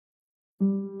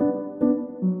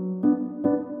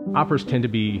Operas tend to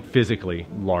be physically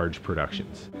large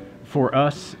productions. For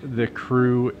us, the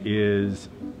crew is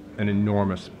an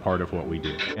enormous part of what we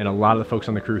do. And a lot of the folks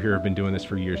on the crew here have been doing this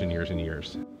for years and years and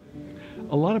years.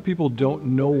 A lot of people don't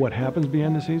know what happens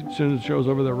behind the scenes. As soon as the show's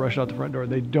over, they'll rush out the front door.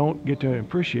 They don't get to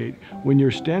appreciate, when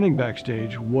you're standing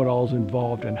backstage, what all's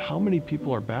involved and how many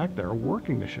people are back there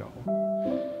working the show.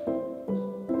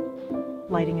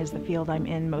 Lighting is the field I'm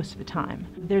in most of the time.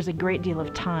 There's a great deal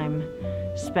of time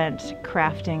spent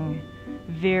crafting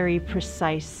very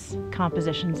precise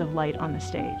compositions of light on the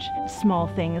stage. Small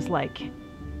things like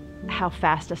how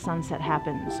fast a sunset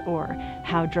happens or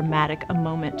how dramatic a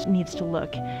moment needs to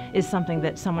look is something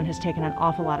that someone has taken an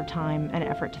awful lot of time and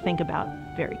effort to think about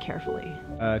very carefully.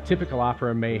 A typical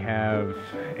opera may have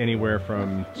anywhere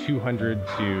from 200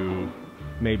 to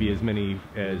maybe as many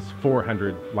as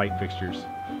 400 light fixtures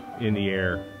in the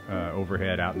air,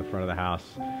 overhead, out in the front of the house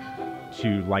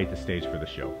to light the stage for the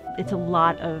show. It's a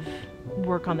lot of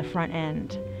work on the front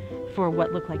end for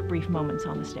what look like brief moments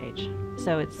on the stage.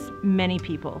 So it's many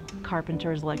people,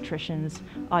 carpenters, electricians,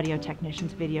 audio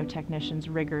technicians, video technicians,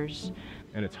 riggers.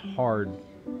 And it's hard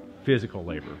physical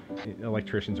labor.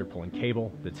 Electricians are pulling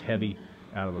cable that's heavy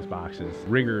out of those boxes.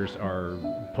 Riggers are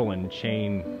pulling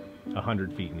chain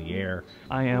 100 feet in the air.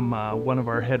 I am one of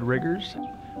our head riggers.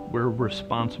 We're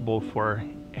responsible for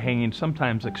hanging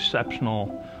sometimes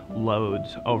exceptional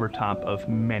loads over top of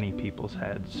many people's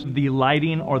heads. The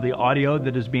lighting or the audio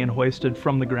that is being hoisted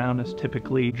from the ground is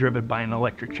typically driven by an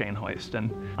electric chain hoist,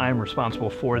 and I am responsible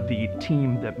for the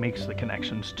team that makes the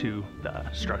connections to the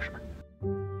structure.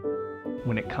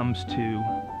 When it comes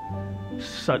to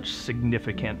such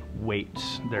significant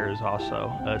weights, there is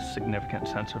also a significant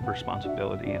sense of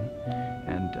responsibility,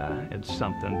 and it's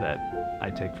something that I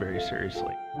take very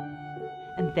seriously.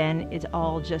 And then it's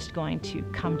all just going to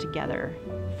come together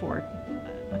for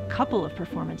a couple of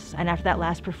performances. And after that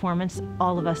last performance,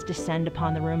 all of us descend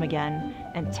upon the room again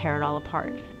and tear it all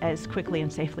apart as quickly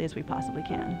and safely as we possibly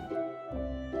can.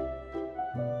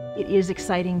 It is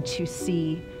exciting to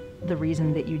see the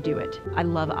reason that you do it. I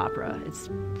love opera. It's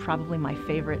probably my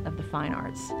favorite of the fine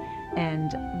arts.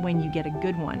 And when you get a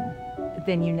good one,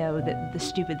 then you know that the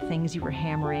stupid things you were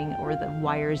hammering or the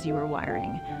wires you were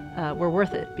wiring were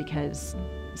worth it, because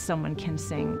someone can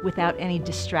sing without any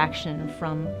distraction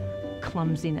from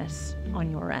clumsiness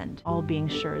on your end, all being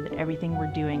sure that everything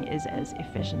we're doing is as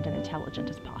efficient and intelligent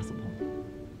as possible.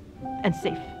 And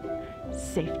safe.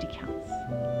 Safety counts.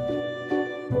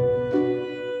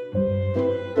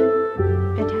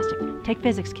 Fantastic. Take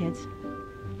physics, kids.